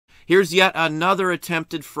Here's yet another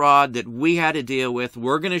attempted fraud that we had to deal with.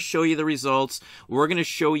 We're going to show you the results. We're going to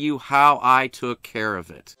show you how I took care of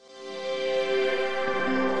it.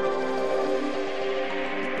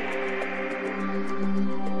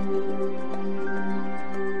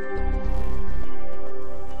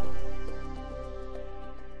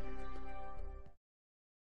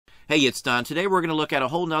 Hey, it's Don. Today we're going to look at a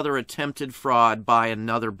whole nother attempted fraud by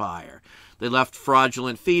another buyer. They left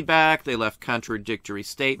fraudulent feedback. They left contradictory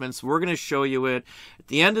statements. We're going to show you it. At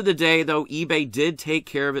the end of the day, though, eBay did take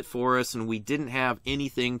care of it for us, and we didn't have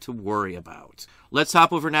anything to worry about. Let's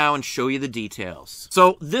hop over now and show you the details.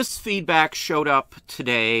 So this feedback showed up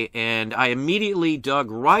today, and I immediately dug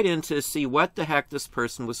right in to see what the heck this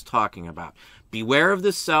person was talking about. Beware of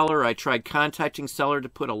the seller. I tried contacting seller to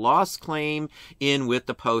put a loss claim in with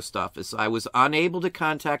the post office. I was unable to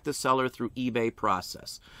contact the seller through eBay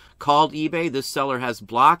process. Called eBay. This seller has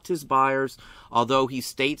blocked his buyers, although he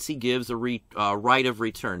states he gives a right of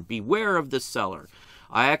return. Beware of the seller.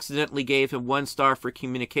 I accidentally gave him 1 star for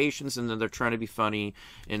communications, and then they're trying to be funny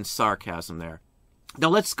and sarcasm there. Now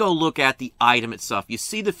let's go look at the item itself. You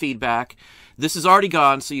see the feedback. This is already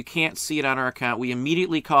gone, so you can't see it on our account. We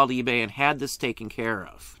immediately called eBay and had this taken care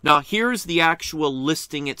of. Now here's the actual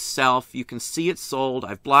listing itself. You can see it sold.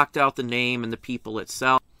 I've blocked out the name and the people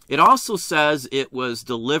itself. It also says it was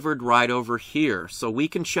delivered right over here. So we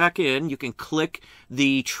can check in. You can click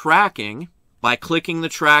the tracking. By clicking the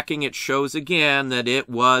tracking, it shows again that it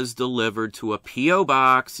was delivered to a P.O.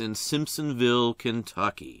 box in Simpsonville,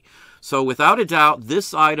 Kentucky. So without a doubt,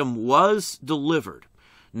 this item was delivered.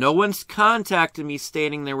 No one's contacted me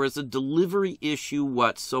stating there was a delivery issue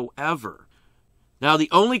whatsoever. Now, the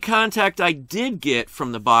only contact I did get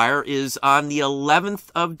from the buyer is on the 11th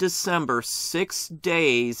of December, 6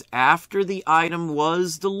 days after the item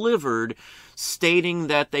was delivered, stating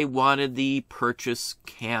that they wanted the purchase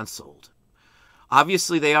canceled.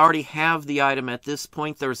 Obviously, they already have the item at this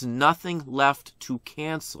point. There's nothing left to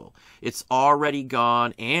cancel. It's already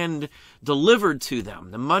gone and delivered to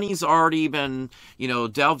them. The money's already been,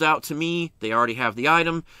 delved out to me. They already have the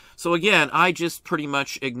item. So again, I just pretty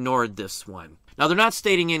much ignored this one. Now, they're not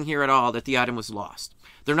stating in here at all that the item was lost.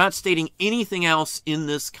 They're not stating anything else in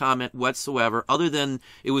this comment whatsoever other than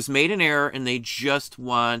it was made in error and they just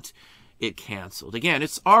want it canceled. Again,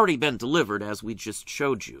 it's already been delivered as we just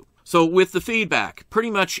showed you. So with the feedback,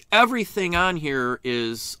 pretty much everything on here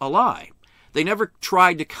is a lie. They never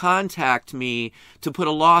tried to contact me to put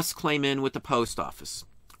a loss claim in with the post office.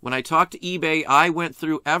 When I talked to eBay, I went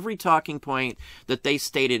through every talking point that they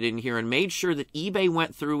stated in here and made sure that eBay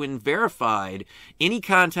went through and verified any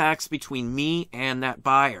contacts between me and that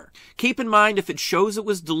buyer. Keep in mind, if it shows it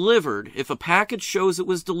was delivered, if a package shows it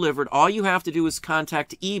was delivered, all you have to do is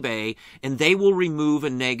contact eBay and they will remove a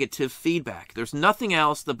negative feedback. There's nothing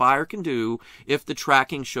else the buyer can do if the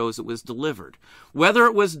tracking shows it was delivered. Whether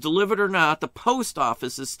it was delivered or not, the post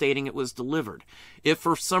office is stating it was delivered. If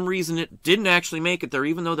for some reason it didn't actually make it there,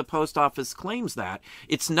 even though the post office claims that,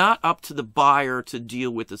 it's not up to the buyer to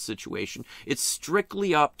deal with the situation. It's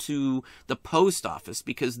strictly up to the post office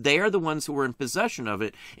because they are the ones who were in possession of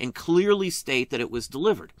it and clearly state that it was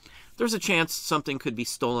delivered. There's a chance something could be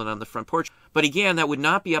stolen on the front porch. But again, that would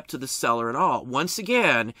not be up to the seller at all. Once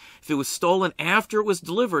again, if it was stolen after it was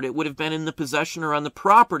delivered, it would have been in the possession or on the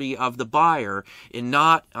property of the buyer and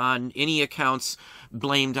not on any accounts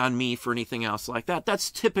blamed on me for anything else like that. That's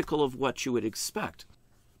typical of what you would expect.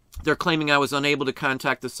 They're claiming I was unable to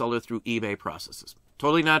contact the seller through eBay processes.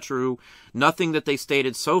 Totally not true. Nothing that they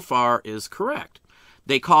stated so far is correct.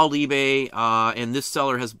 They called eBay, and this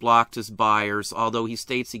seller has blocked his buyers, although he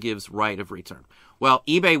states he gives right of return. Well,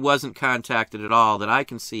 eBay wasn't contacted at all that I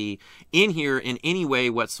can see in here in any way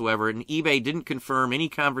whatsoever, and eBay didn't confirm any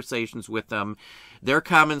conversations with them. Their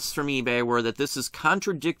comments from eBay were that this is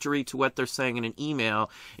contradictory to what they're saying in an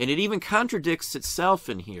email, and it even contradicts itself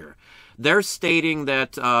in here. They're stating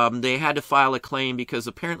that they had to file a claim because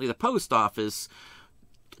apparently the post office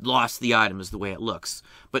lost the item is the way it looks.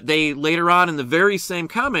 But they later on in the very same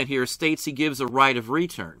comment here states he gives a right of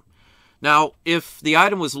return. Now, if the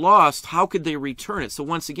item was lost, how could they return it? So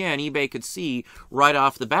once again, eBay could see right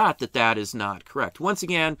off the bat that that is not correct. Once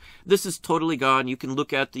again, this is totally gone. You can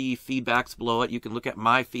look at the feedbacks below it. You can look at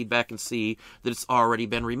my feedback and see that it's already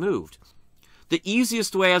been removed. The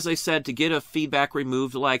easiest way, as I said, to get a feedback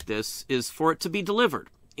removed like this is for it to be delivered.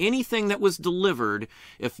 Anything that was delivered,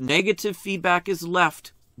 if negative feedback is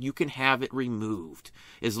left you can have it removed,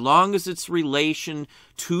 as long as it's relation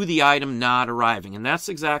to the item not arriving. And that's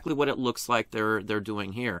exactly what it looks like they're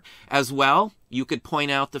doing here. As well, you could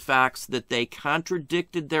point out the facts that they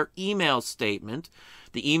contradicted their email statement.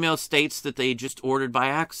 The email states that they just ordered by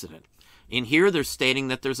accident. In here, they're stating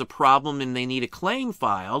that there's a problem and they need a claim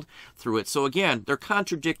filed through it. So again, they're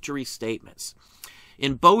contradictory statements.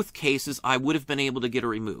 In both cases, I would have been able to get it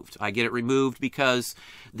removed. I get it removed because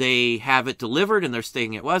they have it delivered and they're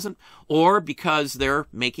stating it wasn't, or because they're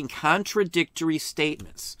making contradictory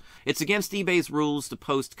statements. It's against eBay's rules to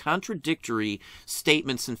post contradictory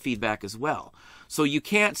statements and feedback as well. So you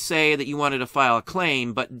can't say that you wanted to file a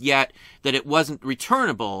claim, but yet that it wasn't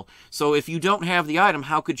returnable. So if you don't have the item,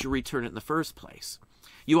 how could you return it in the first place?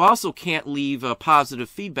 You also can't leave positive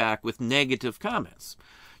feedback with negative comments.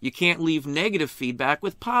 You can't leave negative feedback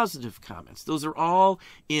with positive comments. Those are all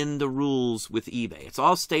in the rules with eBay. It's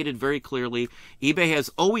all stated very clearly. eBay has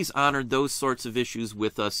always honored those sorts of issues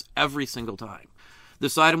with us every single time.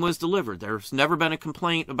 This item was delivered. There's never been a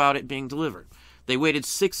complaint about it being delivered. They waited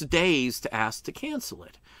 6 days to ask to cancel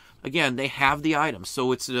it. Again, they have the item.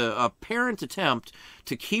 So it's a apparent attempt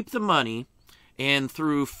to keep the money and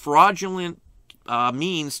through fraudulent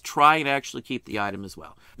means try and actually keep the item as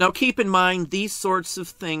well. Now keep in mind, these sorts of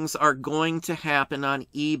things are going to happen on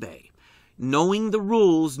eBay. Knowing the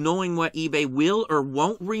rules, knowing what eBay will or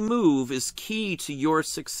won't remove is key to your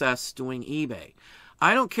success doing eBay.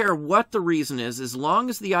 I don't care what the reason is, as long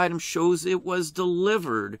as the item shows it was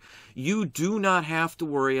delivered, you do not have to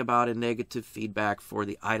worry about a negative feedback for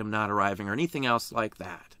the item not arriving or anything else like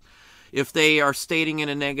that. If they are stating in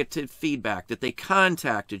a negative feedback that they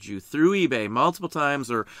contacted you through eBay multiple times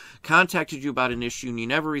or contacted you about an issue and you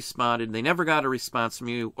never responded, they never got a response from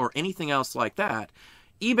you or anything else like that,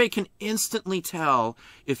 eBay can instantly tell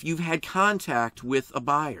if you've had contact with a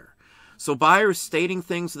buyer. So buyers stating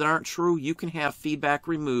things that aren't true, you can have feedback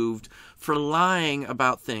removed for lying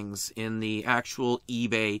about things in the actual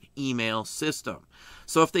eBay email system.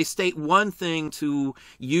 So if they state one thing to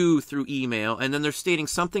you through email and then they're stating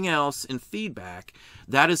something else in feedback,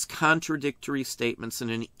 that is contradictory statements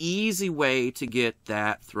and an easy way to get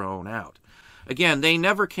that thrown out. Again, they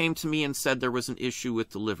never came to me and said there was an issue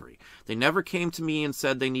with delivery. They never came to me and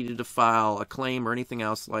said they needed to file a claim or anything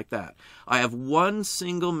else like that. I have one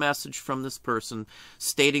single message from this person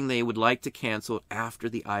stating they would like to cancel it after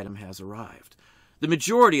the item has arrived. The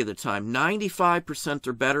majority of the time, 95%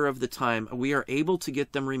 or better of the time, we are able to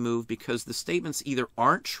get them removed because the statements either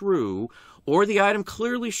aren't true or the item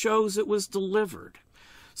clearly shows it was delivered.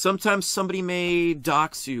 Sometimes somebody may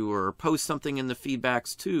dox you or post something in the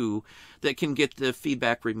feedbacks too that can get the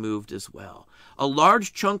feedback removed as well. A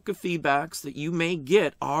large chunk of feedbacks that you may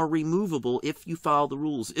get are removable if you follow the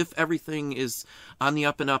rules, if everything is on the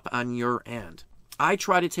up and up on your end. I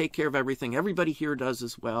try to take care of everything. Everybody here does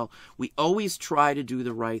as well. We always try to do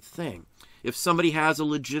the right thing. If somebody has a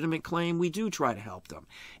legitimate claim, we do try to help them,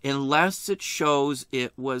 unless it shows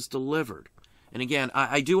it was delivered. And again,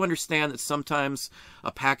 I do understand that sometimes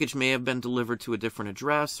a package may have been delivered to a different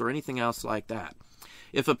address or anything else like that.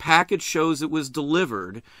 If a package shows it was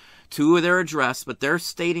delivered to their address, but they're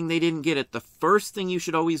stating they didn't get it, the first thing you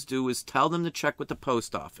should always do is tell them to check with the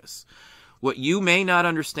post office. What you may not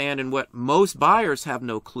understand and what most buyers have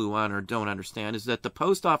no clue on or don't understand is that the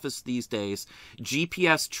post office these days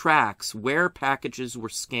GPS tracks where packages were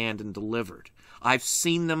scanned and delivered. I've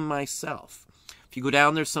seen them myself. If you go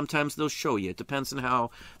down there, sometimes they'll show you. It depends on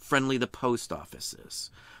how friendly the post office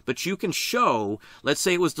is. But you can show, let's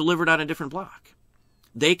say it was delivered on a different block.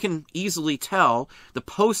 They can easily tell. The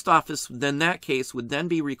post office, in that case, would then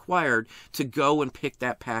be required to go and pick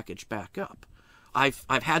that package back up. I've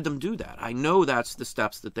had them do that. I know that's the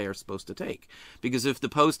steps that they are supposed to take. Because if the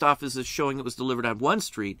post office is showing it was delivered on one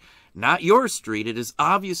street, not your street, it is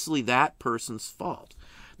obviously that person's fault.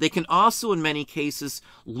 They can also, in many cases,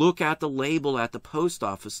 look at the label at the post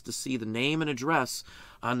office to see the name and address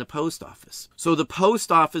on the post office. So the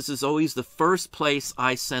post office is always the first place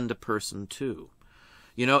I send a person to.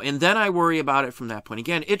 You know, and then I worry about it from that point.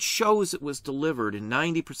 Again, it shows it was delivered in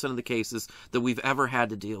 90% of the cases that we've ever had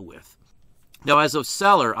to deal with. Now, as a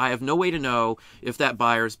seller, I have no way to know if that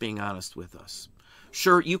buyer is being honest with us.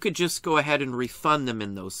 Sure, you could just go ahead and refund them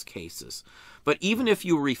in those cases. But even if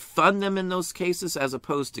you refund them in those cases, as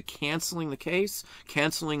opposed to canceling the case,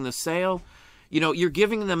 canceling the sale, you know, you're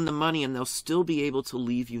giving them the money and they'll still be able to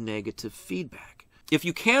leave you negative feedback. If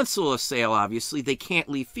you cancel a sale, obviously, they can't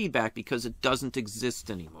leave feedback because it doesn't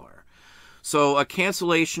exist anymore. So a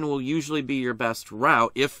cancellation will usually be your best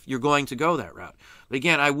route if you're going to go that route. But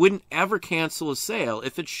again, I wouldn't ever cancel a sale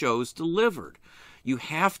if it shows delivered. You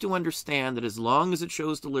have to understand that as long as it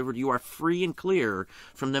shows delivered, you are free and clear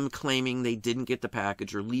from them claiming they didn't get the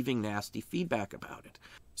package or leaving nasty feedback about it.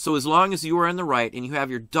 So as long as you are in the right and you have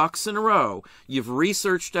your ducks in a row, you've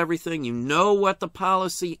researched everything, you know what the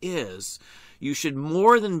policy is, you should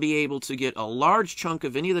more than be able to get a large chunk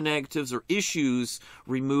of any of the negatives or issues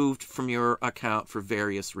removed from your account for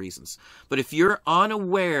various reasons. But if you're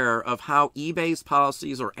unaware of how eBay's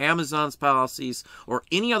policies or Amazon's policies or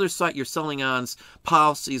any other site you're selling on's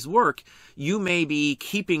policies work, you may be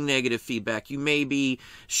keeping negative feedback. You may be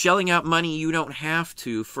shelling out money you don't have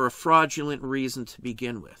to for a fraudulent reason to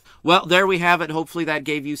begin with. Well, there we have it. Hopefully that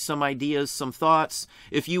gave you some ideas, some thoughts.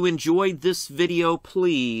 If you enjoyed this video,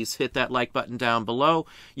 please hit that like button down below.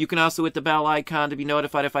 You can also hit the bell icon to be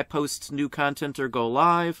notified if I post new content or go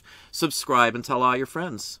live. Subscribe and tell all your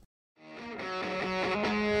friends.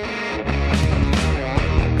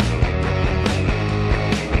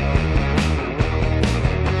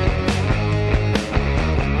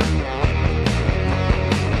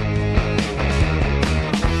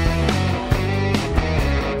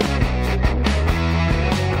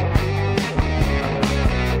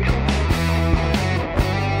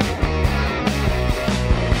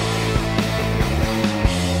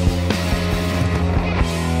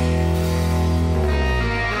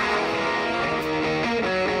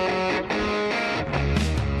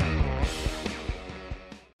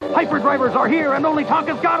 Hyperdrivers are here, and only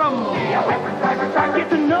Tonka's got them. Be a hyperdriver, drive. Get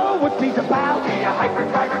to know what speed's about. Be a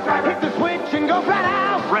hyperdriver, drive. Hit the switch and go flat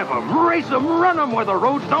out. Rev 'em, race 'em, run 'em where the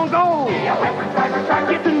roads don't go. Be a hyperdriver, drive.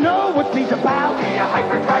 Get to know what speed's about. Be a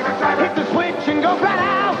hyperdriver, drive. Hit the switch and go flat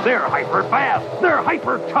out. They're hyper fast. They're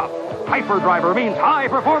hyper tough. Hyperdriver means high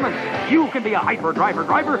performance. You can be a hyperdriver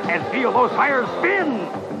driver and feel those tires spin.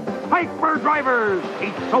 Hyperdrivers,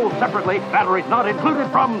 each sold separately, batteries not included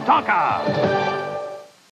from Tonka.